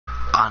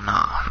Oh,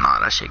 no,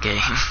 that shit gay.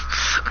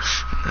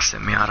 The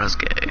semi-auto's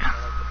gay.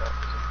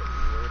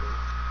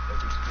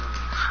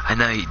 I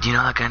know, do you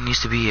know that gun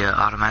used to be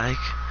automatic?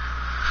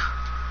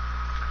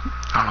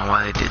 I don't know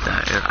why they did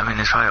that. I mean,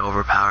 it's probably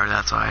overpowered,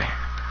 that's why.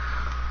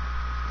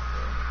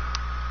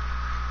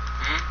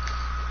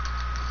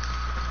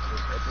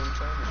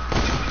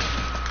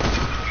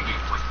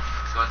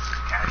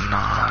 No,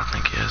 I don't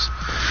think he is.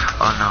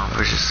 Oh no,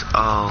 we're just,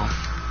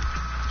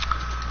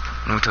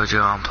 we told you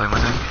I'm playing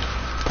with him?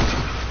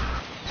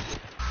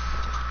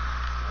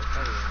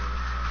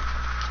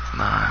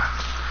 Nah,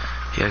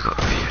 yeah, go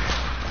over here.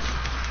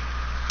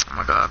 Oh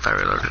my god, I thought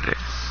I reloaded it.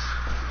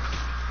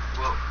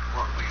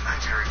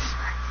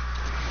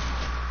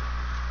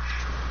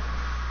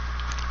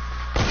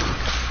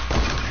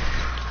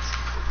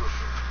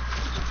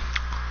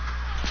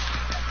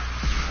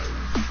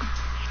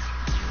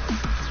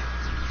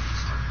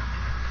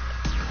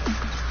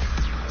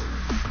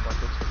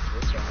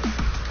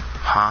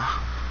 Huh?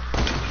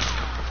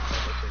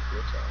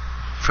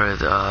 For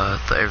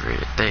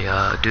they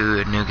do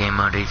a new game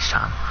mode each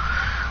time.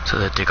 So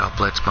they take off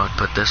Blitz mode,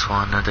 put this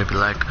one, and they'd be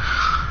like,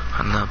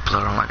 and they'll put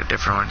on like a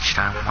different one each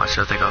time. Watch,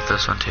 they'll take off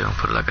this one too and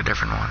put like a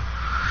different one.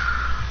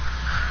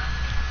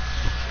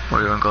 Where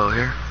do you want to go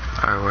here?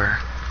 Or where?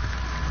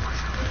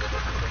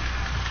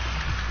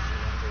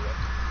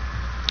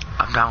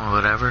 I'm down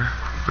with whatever.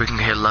 We can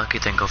hit lucky,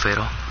 then go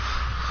fatal.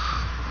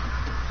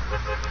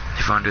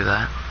 If you want to do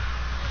that.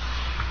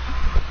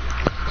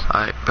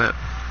 Alright, but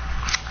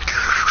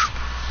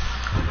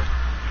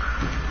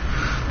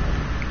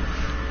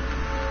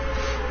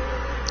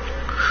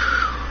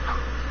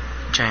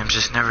James,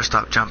 just never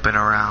stop jumping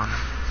around.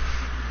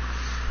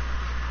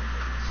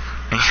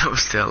 And you're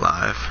still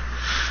alive.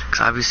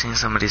 Cause I've been seeing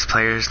some of these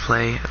players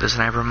play the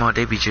sniper mode,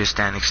 they be just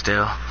standing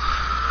still.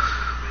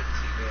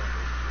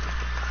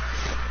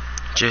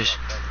 Just,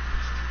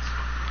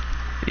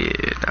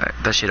 yeah,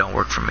 that shit don't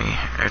work for me.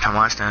 Every time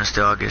I stand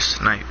still, I get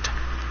sniped.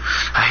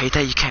 I hate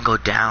that you can't go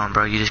down,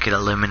 bro. You just get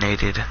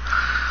eliminated.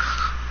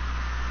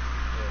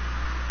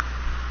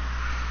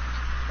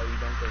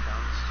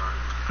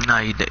 No,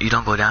 you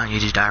don't go down. You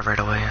just die right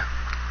away.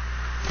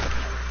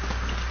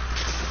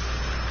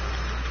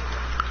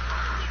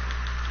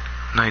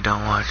 No, you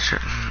don't. Watch.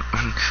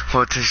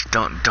 Well, just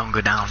don't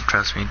go down.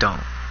 Trust me,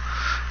 don't.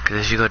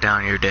 Cause if you go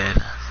down, you're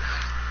dead.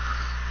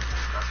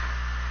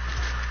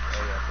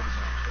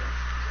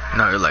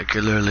 No, you're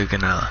literally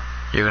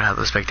you're gonna have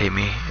to spectate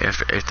me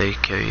if they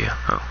kill you.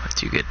 Oh,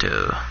 if you get to,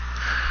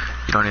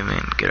 you don't even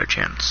get a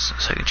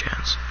second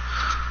chance.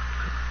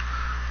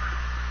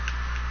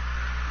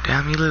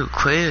 Damn, you loot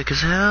quick as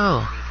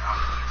hell.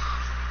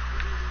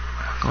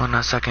 Going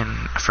on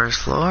first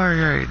floor,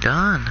 you're already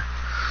done.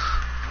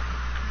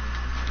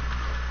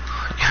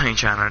 You ain't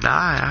trying to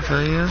die, I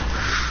feel you.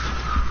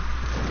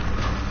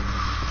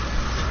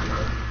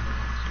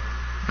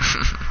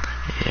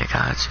 Yeah,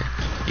 gotcha.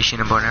 You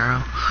shooting a bow and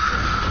arrow?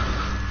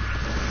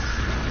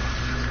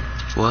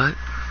 What?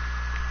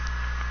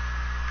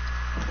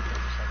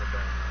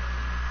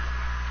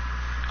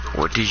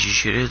 What, did you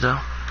shoot it though?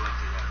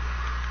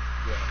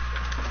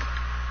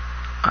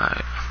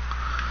 Alright.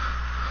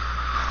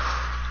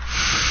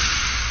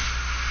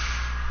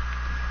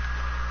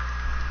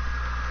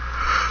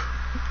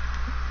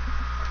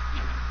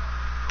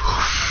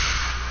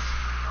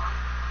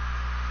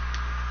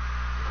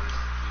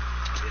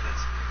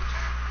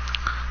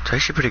 It's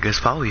actually a pretty good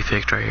spot we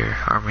picked right here.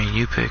 I mean,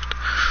 you picked.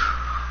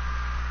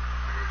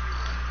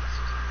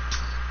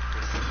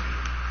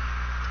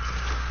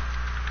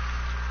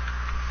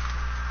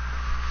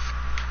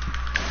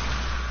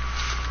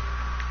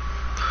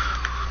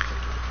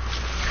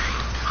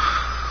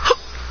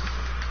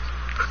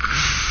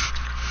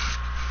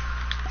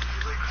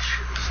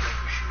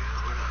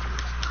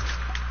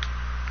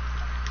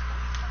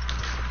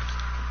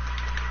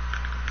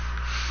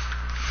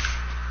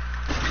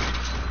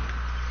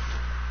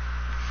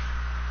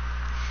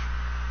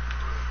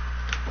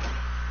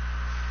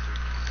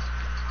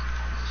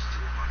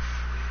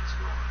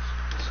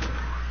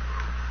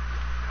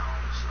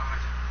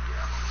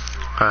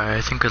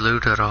 I think I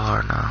looted all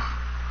right now.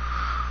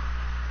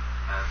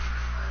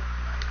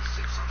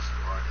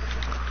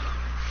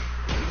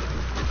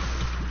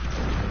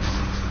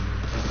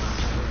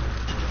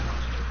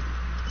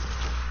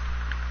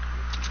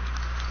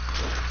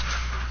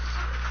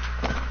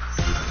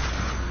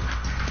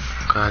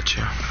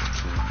 Gotcha.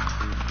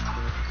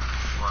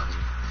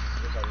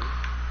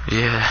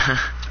 Yeah.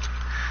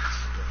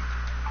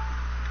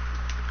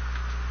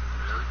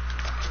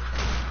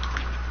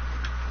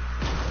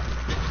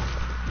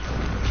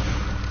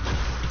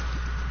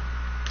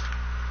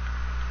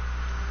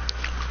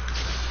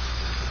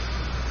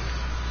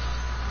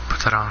 Put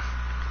that on.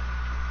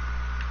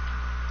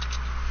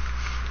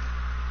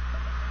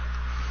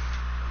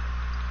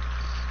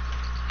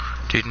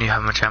 Dude,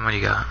 how much ammo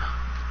you got?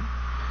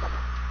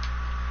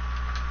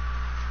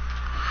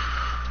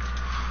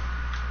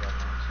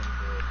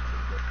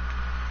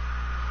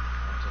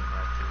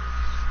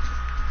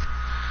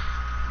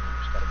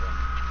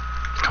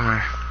 Come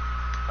here.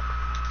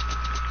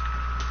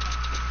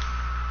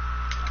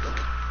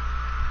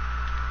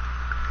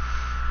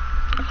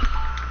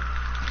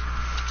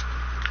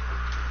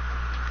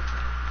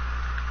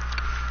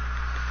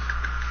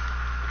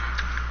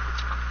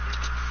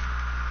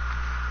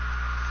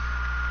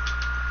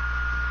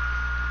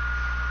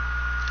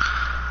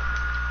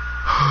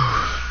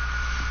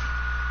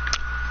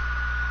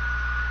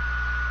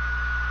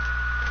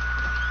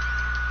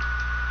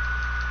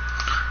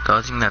 The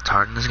other thing that's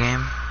hard in this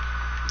game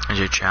is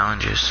your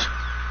challenges.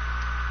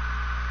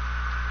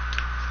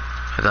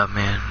 Without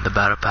man, the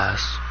battle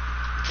pass.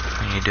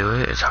 When you do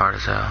it, it's hard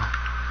as hell.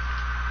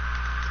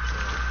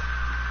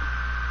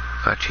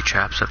 Got 2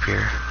 traps up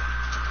here.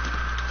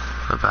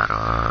 The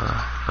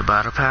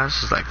battle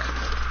pass is like,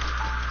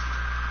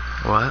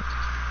 what?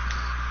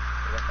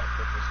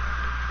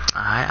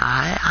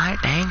 I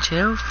dang,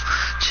 chill,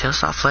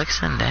 stop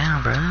flexing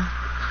down, bro.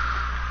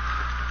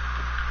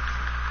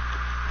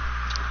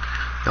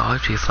 You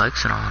always be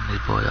flexing on these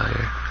boys out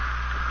here.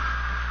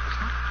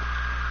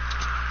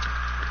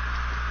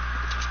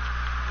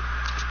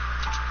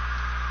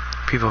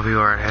 People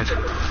are ahead.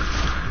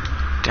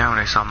 Damn,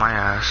 they saw my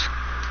ass.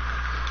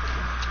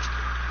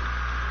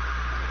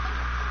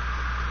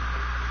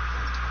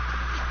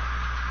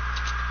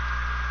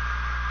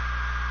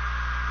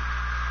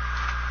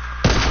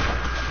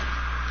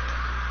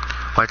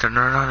 Wait,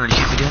 no, you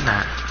can't be doing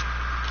that.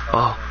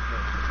 Oh,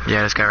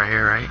 yeah, this guy right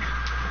here, right?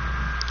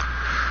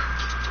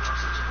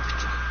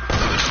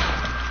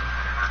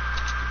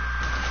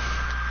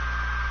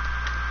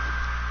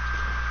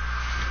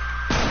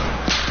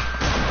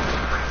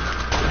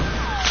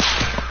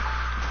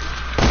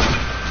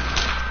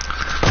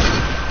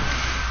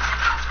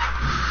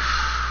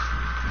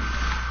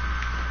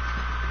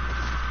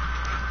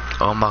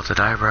 Oh, I'm about to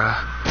die, bruh.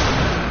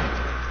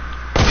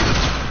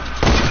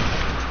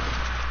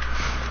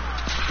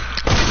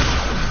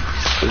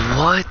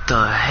 What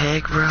the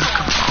heck, bro?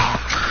 Come on.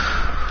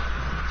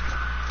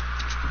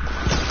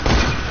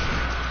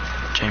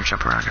 James,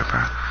 jump around here, bro.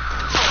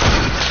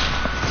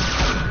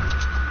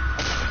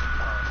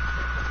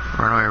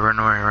 Run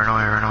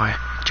away.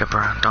 Jump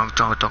around. Don't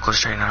go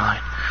straight in the line.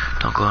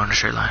 Don't go on the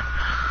straight line.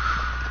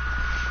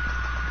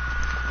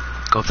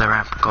 Go up that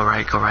ramp. Go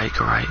right.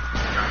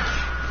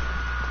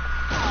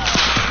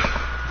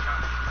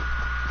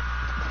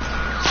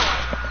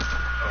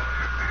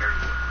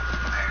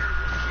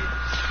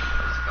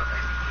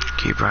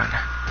 Keep running.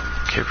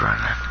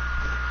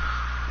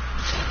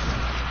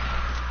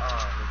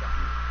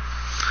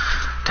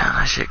 Down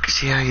that shit.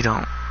 See how you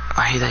don't.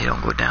 I hate that you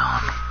don't go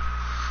down.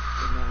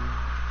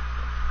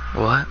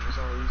 What?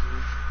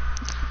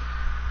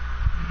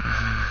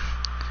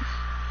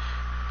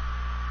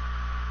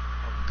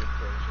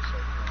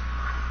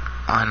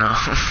 I know.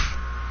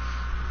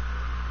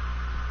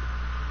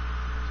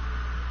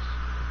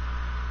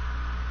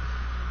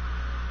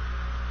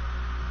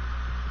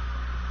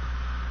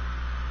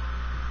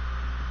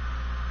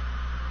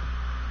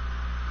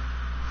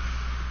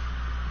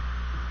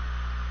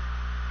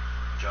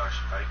 Josh,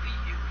 if I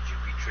beat you, would you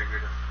be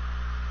triggered if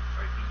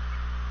I beat you?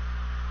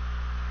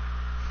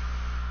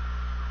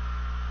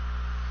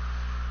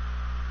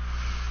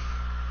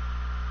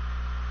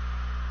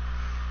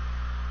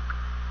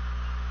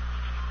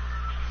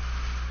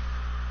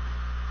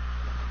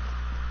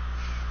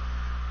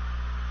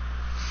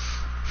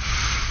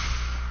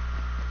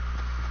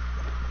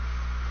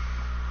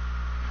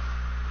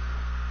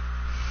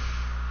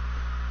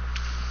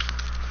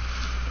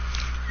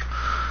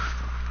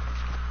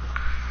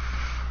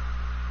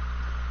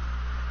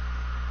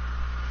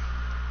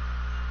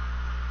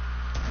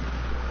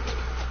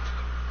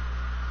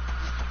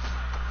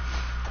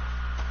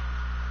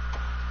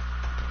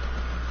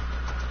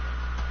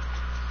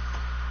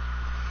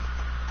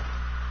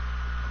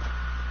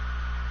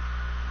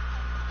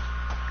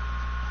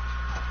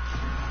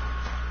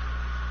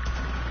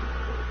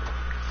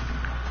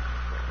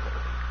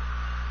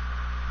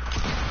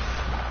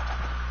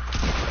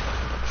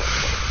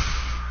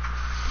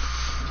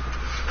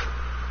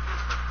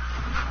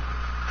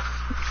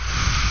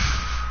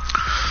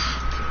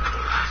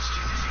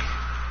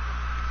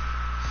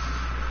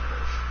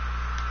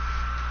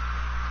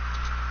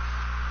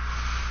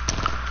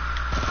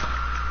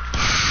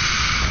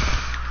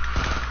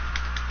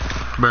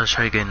 Bro, let's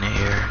try getting in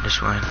here.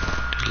 Just win.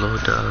 Just a little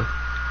dub.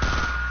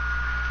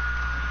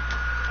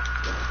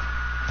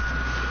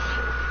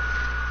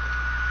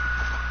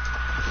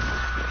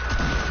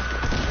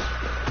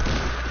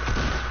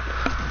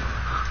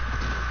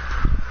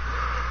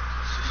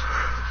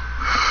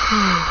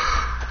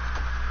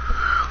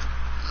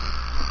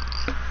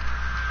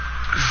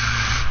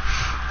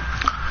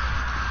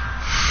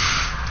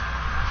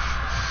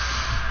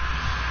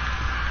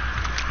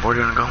 Where are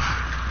you gonna go?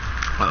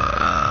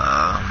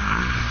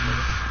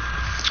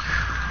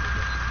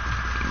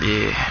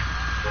 Yeah.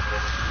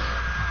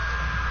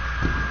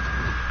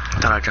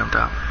 Thought I jumped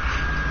out.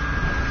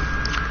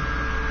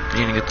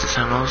 You gonna get the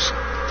Seminoles?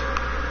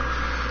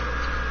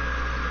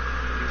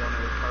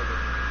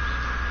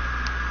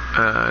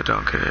 I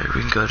don't care.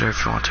 We can go there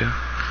if you want to.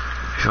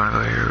 If you wanna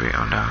go here,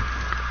 I'm down.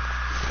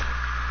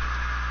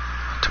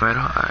 Tomato?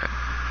 Alright.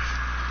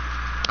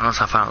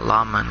 Unless I find a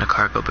llama in the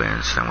cargo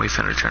bins, then we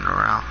finna turn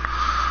around.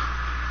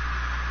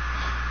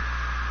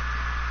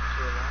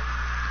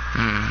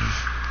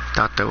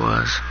 Thought there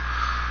was.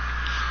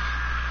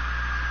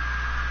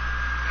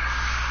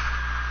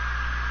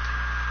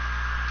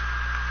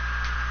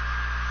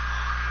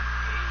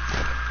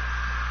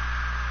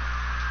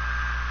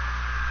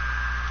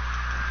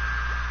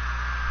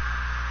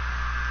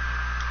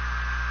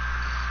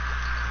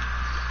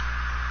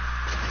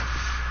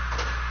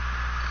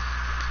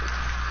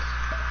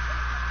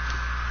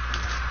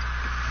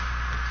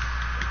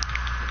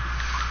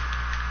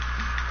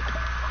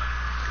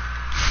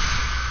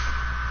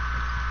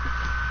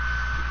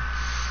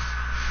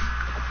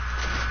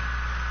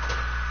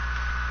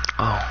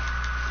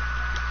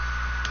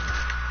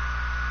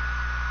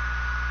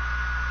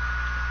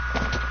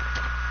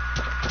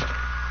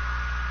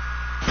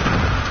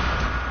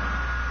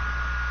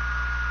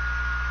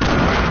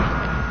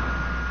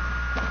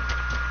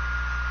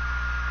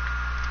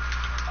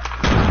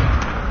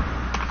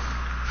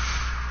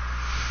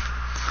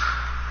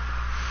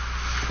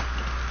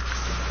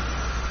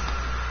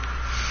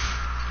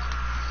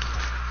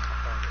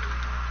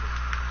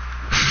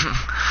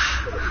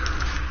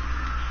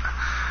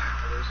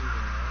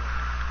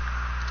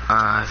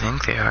 I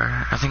think they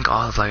are. I think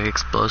all of like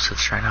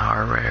explosives right now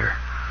are rare.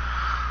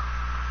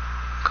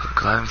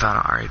 Cause I haven't found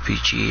an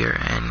RPG or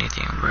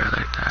anything rare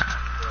like that.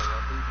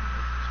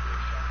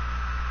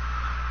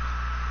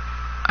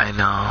 I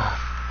know.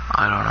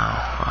 I don't know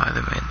why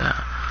they made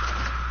that.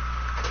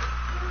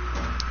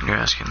 You're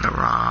asking the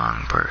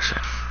wrong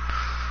person.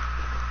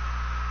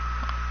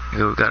 We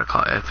gotta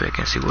call Epic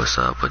and see what's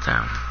up with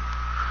them.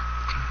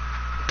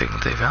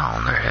 Think they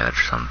found their head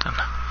or something.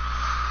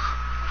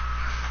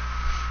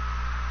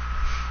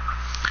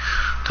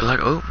 They're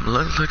like, oh,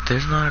 look,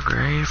 there's not a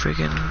gray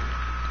freaking.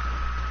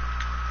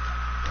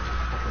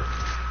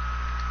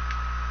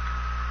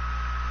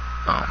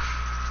 Oh.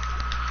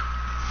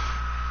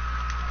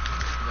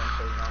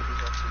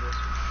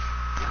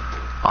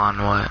 On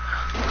what?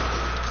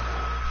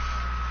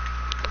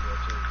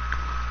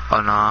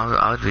 Oh no,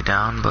 I would be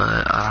down,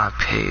 but I don't have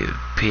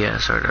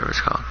PS or whatever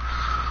it's called.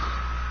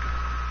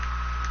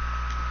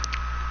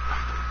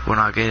 When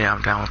I get it,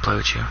 I'm down to play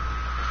with you.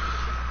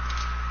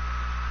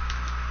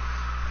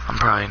 I'm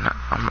probably not.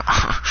 I'm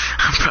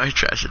probably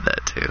trashing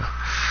that too.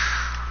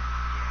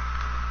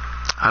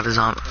 How does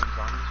yeah.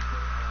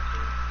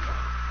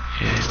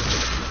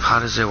 How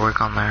does it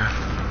work on there?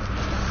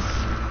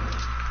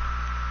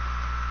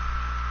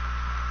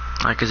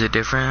 Like, is it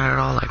different at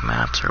all? Like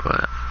maps or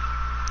what?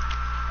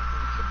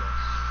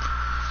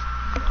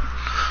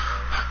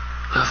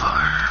 The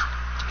fire.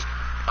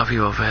 Up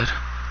you overhead.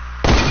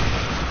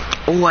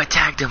 Oh, I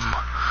tagged him.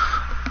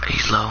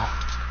 He's low.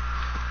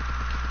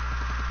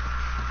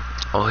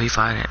 Oh, he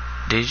fighting it.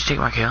 Did you take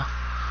my kill?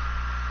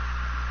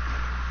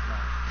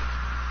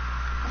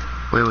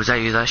 Wait, was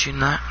that you that shooting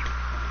that?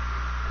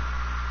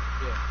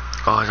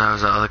 Yeah. Oh, that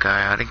was the other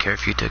guy. I didn't care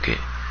if you took it.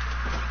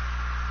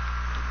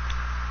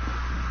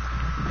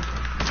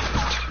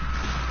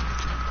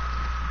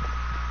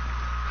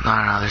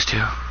 No, there's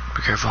two.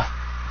 Be careful.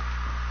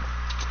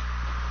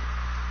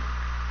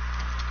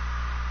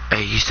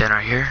 Hey, you stand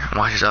right here and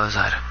watch this other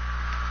side.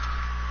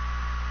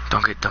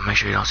 Don't make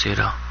sure you don't see it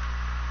though.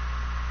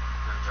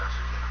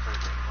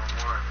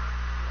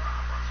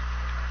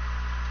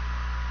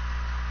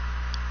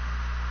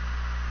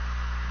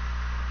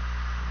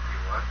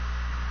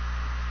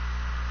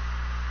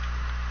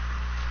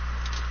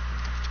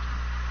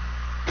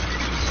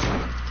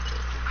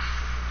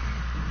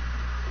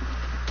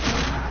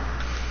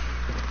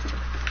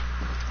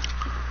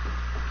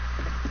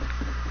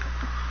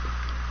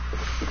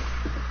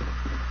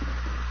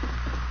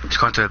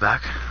 Going to the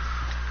back.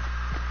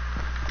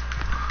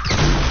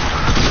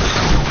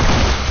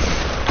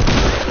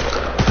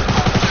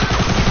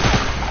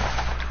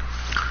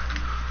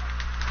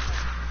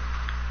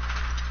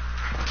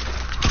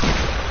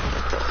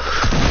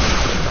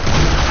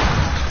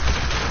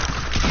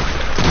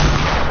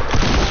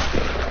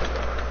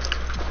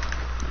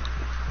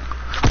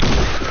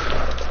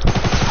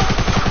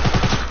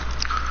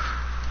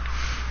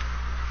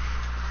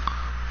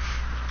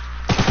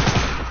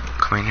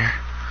 Come in here.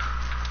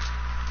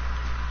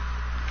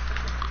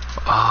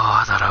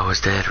 Was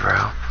dead,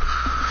 bro.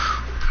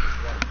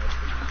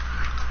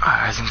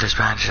 I think there's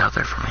bandages out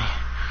there for me.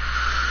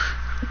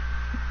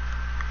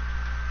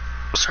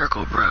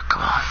 Circle, bro.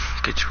 Come on.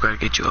 Gotta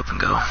get you up and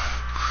go.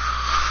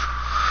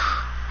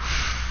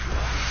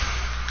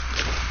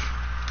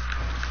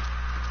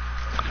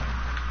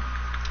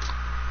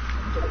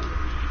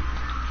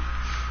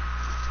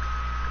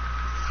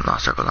 No,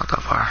 circle not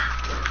that far.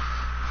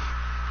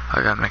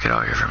 I gotta make it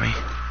out here for me.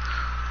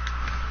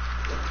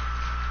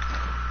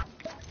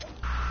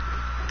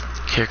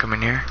 Here, come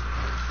in here.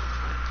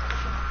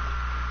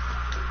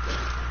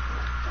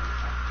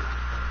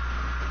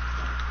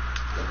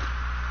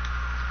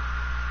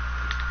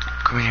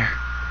 Come in here.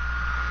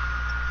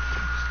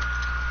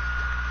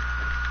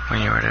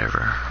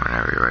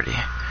 Whenever you're ready.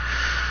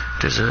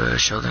 There's a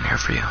shield in here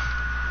for you.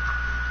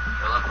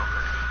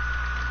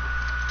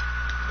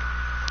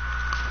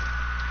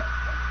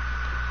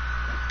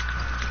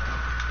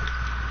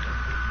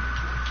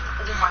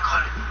 Oh my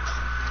god.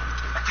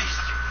 I think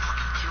you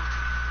fucking killed me.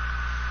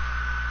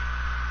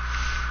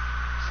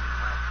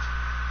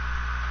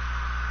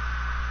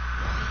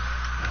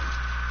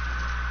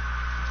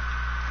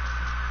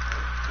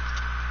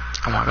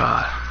 Oh my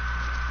god.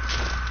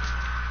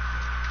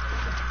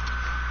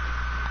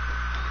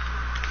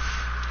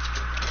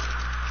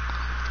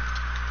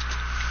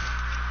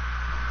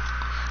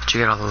 Did you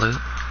get all the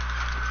loot?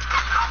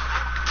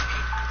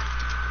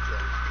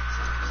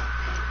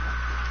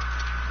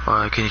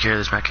 Or can you carry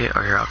this med kit?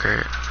 Or here, I'll carry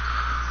it.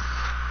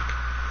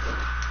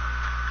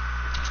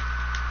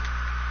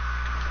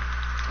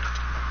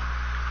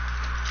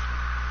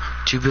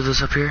 Did you build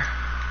this up here?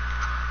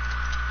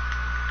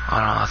 Oh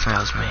no, I think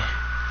that was me.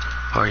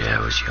 Oh yeah,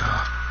 it was you,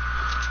 huh?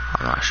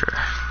 I'm not sure.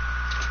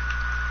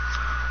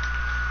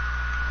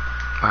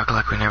 I act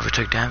like we never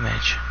took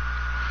damage.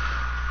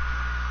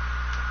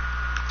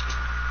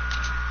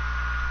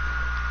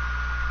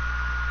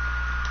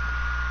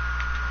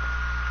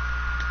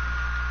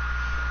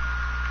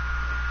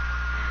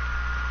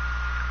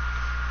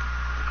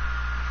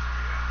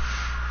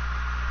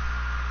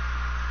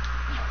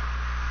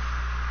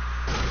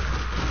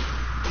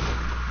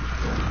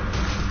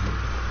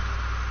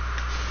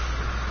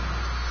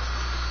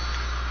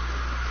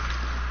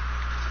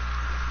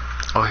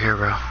 Oh, here,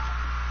 bro.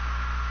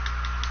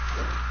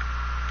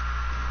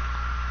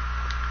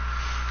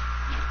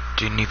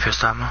 Do you need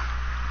pistol ammo?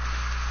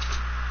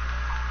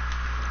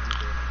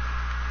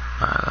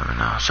 Alright, let me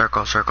know.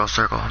 Circle, circle,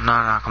 circle.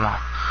 No, come on.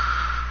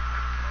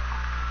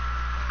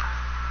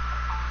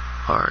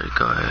 Alright,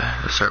 go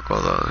ahead. The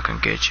circle, though, can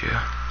get you.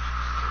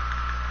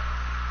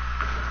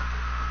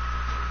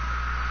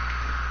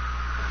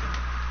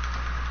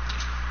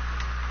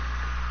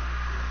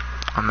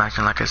 I'm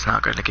acting like it's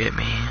not gonna get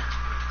me.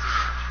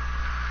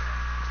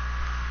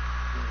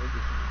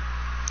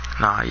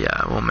 Nah,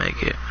 yeah, we'll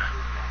make it.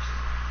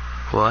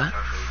 What?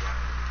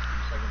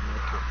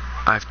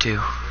 I have two.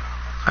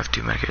 I have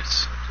 2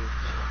 medkits.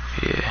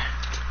 Yeah.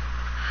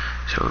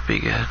 So it would be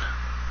good.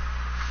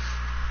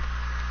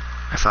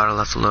 If I'd have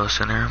left a little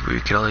sooner,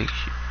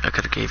 I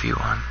could have gave you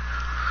one.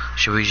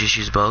 Should we just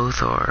use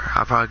both, or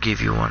I'll probably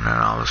give you one and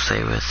I'll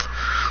stay with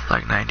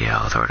like 90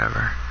 health or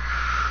whatever.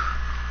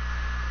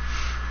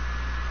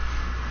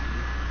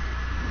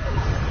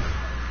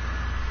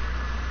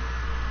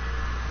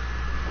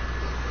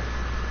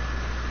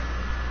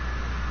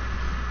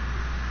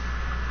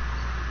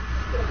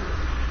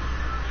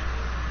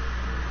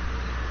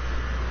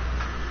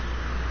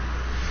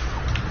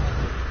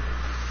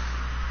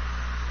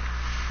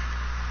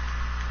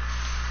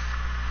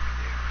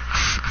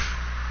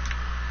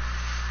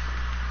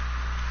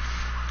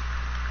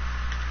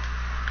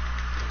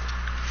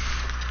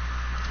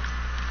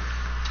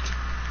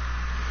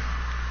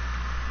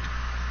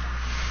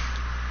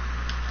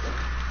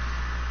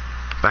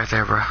 Back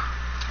there, bro.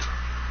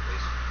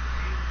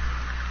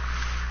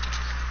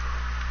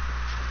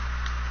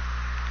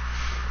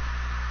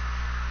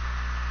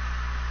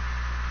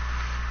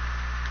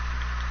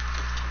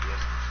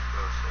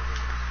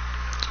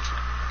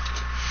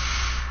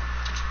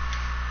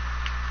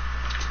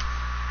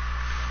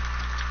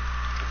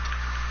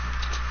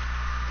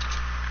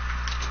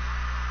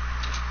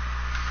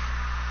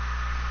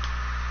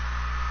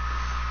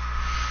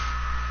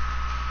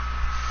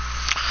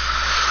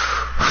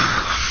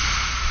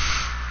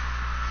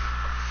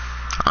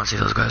 Honestly,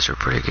 those guys are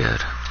pretty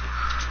good.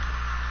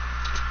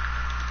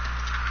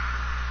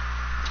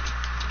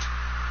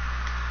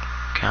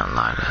 Can't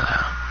lie to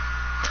that.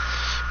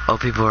 Oh,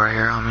 people right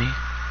here on me.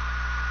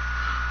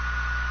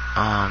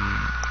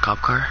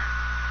 Cop car?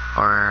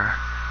 Or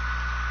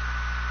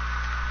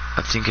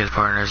I think his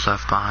partner's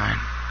left behind.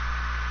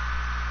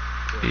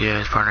 Yeah,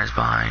 his partner's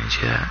behind. You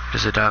see that?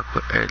 There's a dog.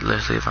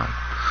 Let's leave him.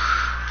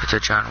 It's a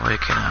John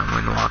Wick and a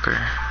Moonwalker.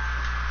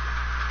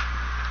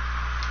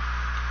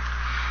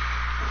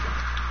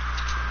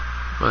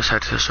 Let's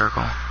head to the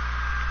circle.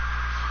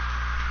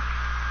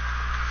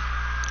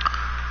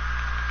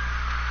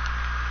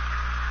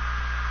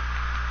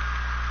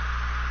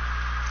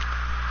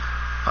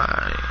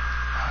 Alright.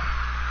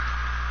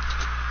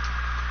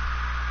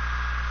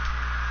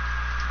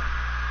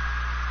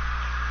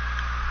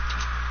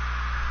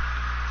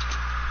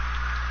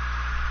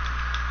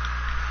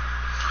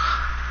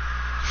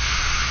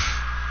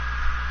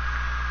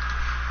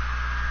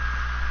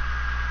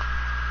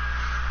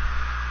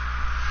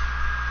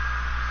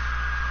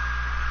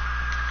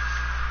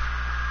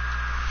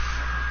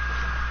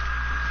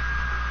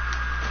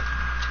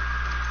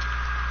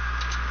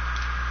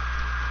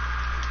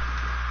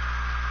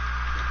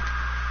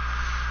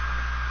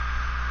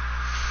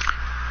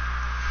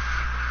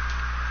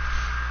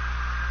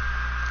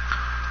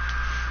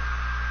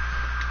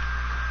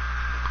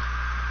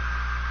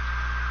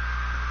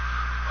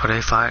 Or they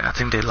fight? I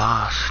think they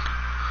lost.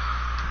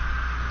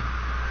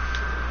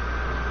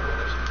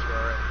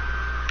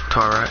 To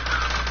our right.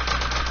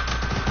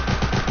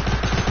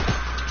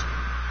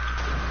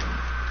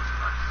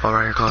 Oh,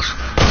 right here close.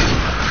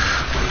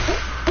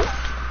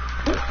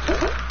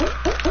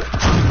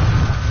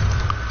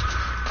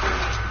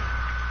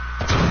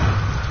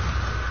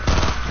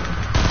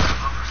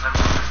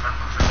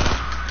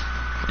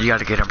 You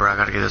gotta get him, bro. I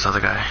gotta get this other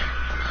guy.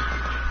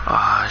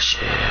 Ah,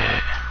 shit.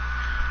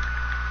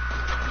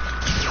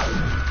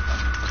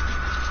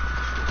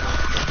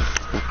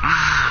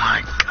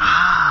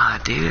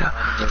 Dude.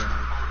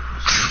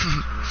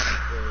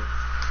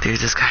 Dude,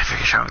 this guy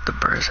figured shot with the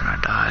burst and I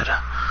died.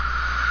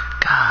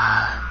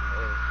 God.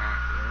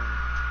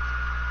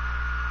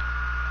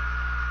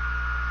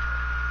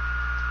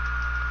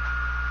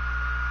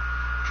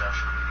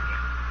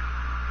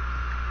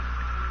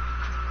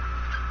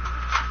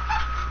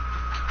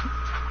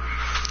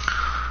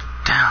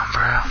 Damn,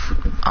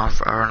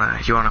 bro.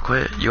 You wanna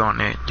quit? You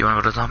wanna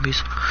go to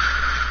zombies?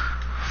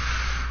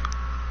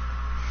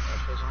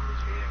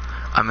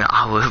 I mean,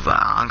 I would, but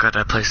I don't got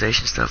that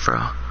PlayStation stuff,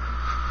 bro.